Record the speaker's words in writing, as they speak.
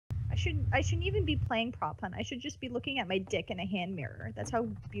shouldn't even be playing prop hunt. I should just be looking at my dick in a hand mirror. That's how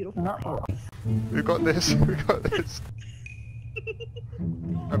beautiful I am. We got this. We got this.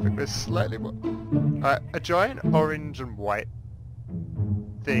 I think there's slightly more. A giant orange and white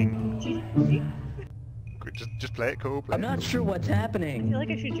thing. Just play it cool. I'm not sure what's happening. I feel like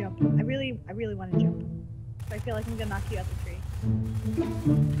I should jump. I really want to jump. But I feel like I'm gonna knock you out the tree.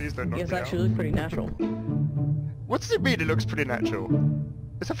 Please don't knock me out. It actually looks pretty natural. What does it mean it looks pretty natural?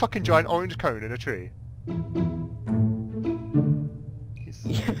 It's a fucking giant orange cone in a tree.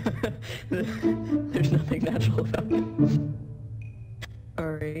 There's nothing natural about it.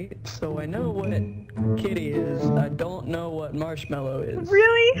 Alright, so I know what kitty is. I don't know what marshmallow is.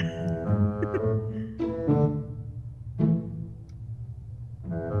 Really?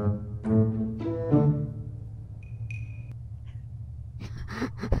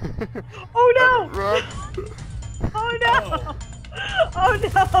 Oh no! Oh no! Oh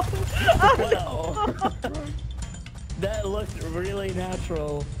no! Oh no! That looked really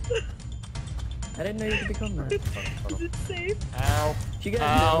natural. I didn't know you could become that. Is it safe? Ow. If you guys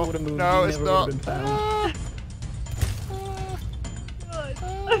never would have moved, No, you it's never not. would have been found. God,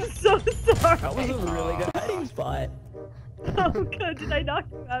 I'm so sorry. That was a really good hiding spot. Oh god, did I knock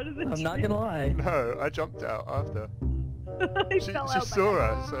you out of the tree? I'm not gonna lie. No, I jumped out after. She fell saw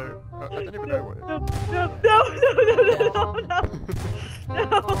out her, so I don't even know what. No.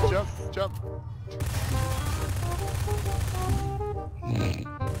 Jump.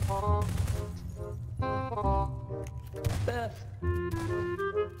 Beth. You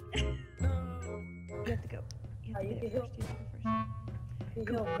have to go. You have to get it first. You have to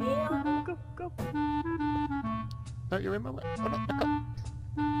go first. Go. No, you're in my way.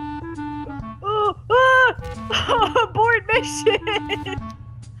 Oh, no, Abort mission!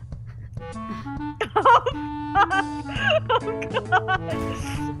 Oh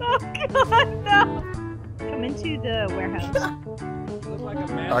god, no! Come into the warehouse.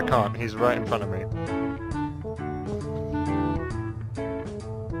 I can't, he's right in front of me.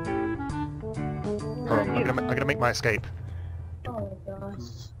 Hold on, I'm gonna make my escape. Oh my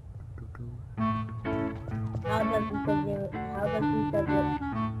gosh.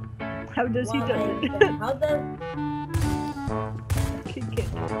 How does he do it? How does...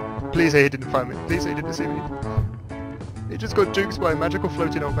 Please say he didn't find me. Please say he didn't see me. He just got juked by a magical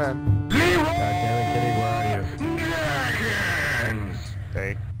floating old man. God damn it, Kitty, where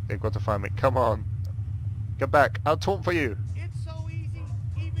are you? They've got to find me. Come on. Get back. I'll taunt for you. It's so easy,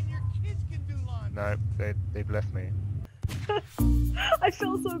 even your kids can do laundry. No, they've left me. I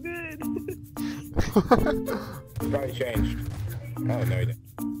feel so good. Probably changed. Oh, no, he didn't.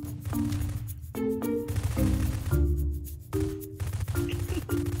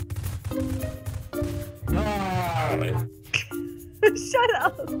 Shut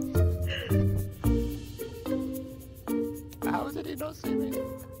up. How did he not see me?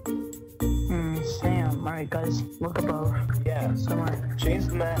 Sam, alright guys, look above. Yeah, Somewhere. change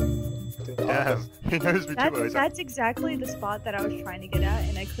the map. Damn, he knows me too well. That's exactly the spot that I was trying to get at,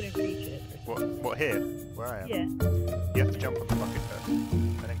 and I couldn't reach it. What here? Where I am? Yeah. You have to jump on the bucket first,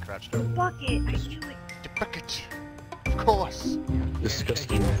 and then crouch down. Bucket! I knew it. The bucket! Of course!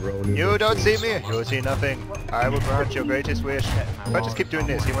 Disgusting drone. You don't see me, you'll see nothing. I will grant your greatest wish. If I just keep doing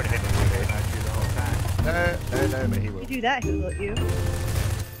this, he won't hit me. No, but he will. You do that, he'll hit you.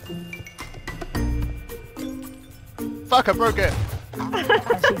 Fuck, I broke it!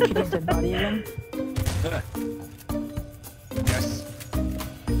 I see Kitty's dead body again. Yes.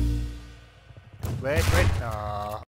 Wait. Aww.